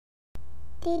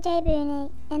DJ Boonie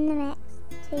in the mix,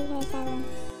 2K7.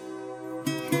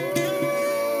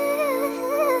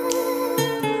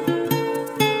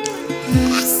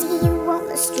 I see you on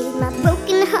the street, my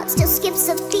broken heart still skips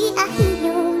a beat. I hear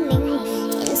your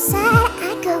name, inside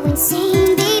I go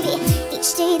insane, baby.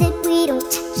 Each day that we don't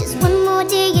touch, just one more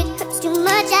day, it hurts too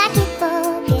much. I can't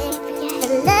forget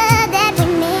the love that we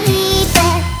made,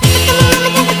 but the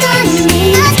moment that we're gonna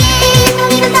meet, it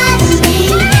won't even bother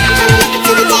me. I'm trying to make it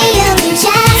to the day of you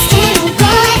just and a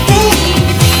boyfriend.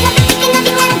 I've been thinking of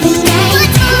you every night.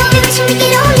 I've been wishing we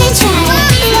could only try.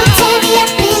 Don't tear me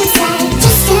up inside,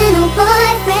 just an old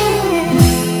boyfriend.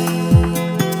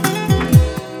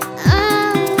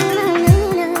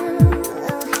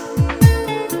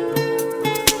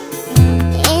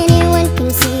 Anyone can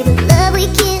see the love we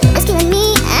kill is killing me.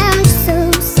 I'm just so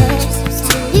sad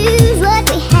to lose what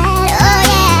we had. Oh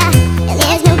yeah, and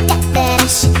there's no doubt that I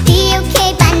should be okay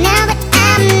by now, but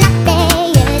I'm not there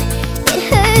yet. It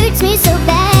hurts me so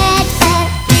bad, but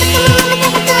the moment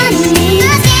that we're gonna meet,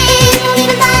 it won't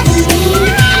even bother me.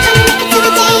 I'm trying to make it to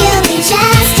the day of you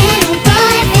just and a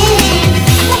boyfriend.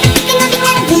 I've been thinking of you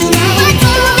every night. I've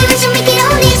been wishing we could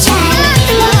only try.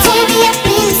 Don't tear me up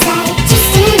inside,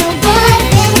 just an old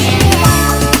boyfriend.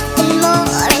 And more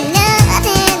and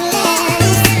nothing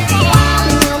less.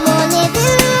 No more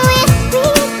living with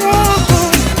regrets.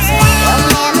 Your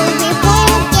memory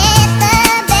won't get the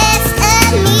best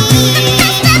of me.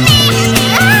 The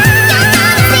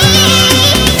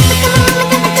moment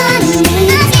that we're gonna meet,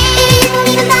 it won't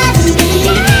even bother me.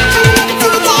 Trying to make it to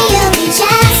the day of you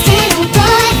just and a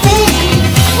boyfriend.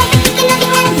 I've been thinking of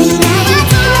you every night.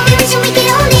 I've been wishing we could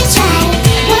only try.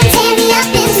 Won't tear me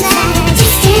up inside,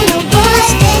 just an old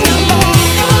boyfriend.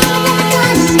 The moment that we're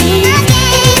gonna meet,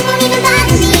 it won't even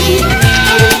bother me. Trying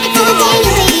to make it to the day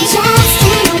of you just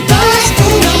and a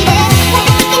boyfriend. I've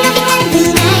been thinking of you every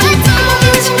night. I've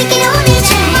been wishing we could only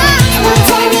try. Won't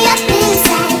tear me up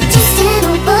inside, just an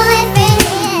old boyfriend.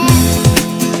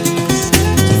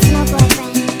 Just an old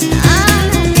boyfriend.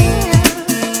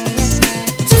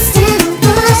 Just an old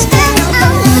boyfriend. The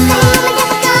moment that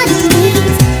we're gonna meet.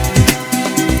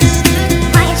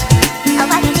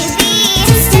 Why can't you be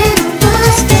just an old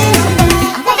boyfriend?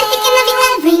 I've been thinking of you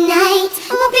every night.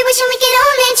 I won't be wishing we could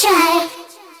only try.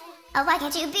 Oh, why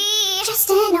can't you be just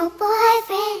an old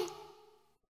boyfriend?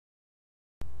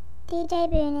 DJ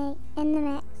Boonie in the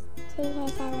mix,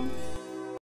 2K7.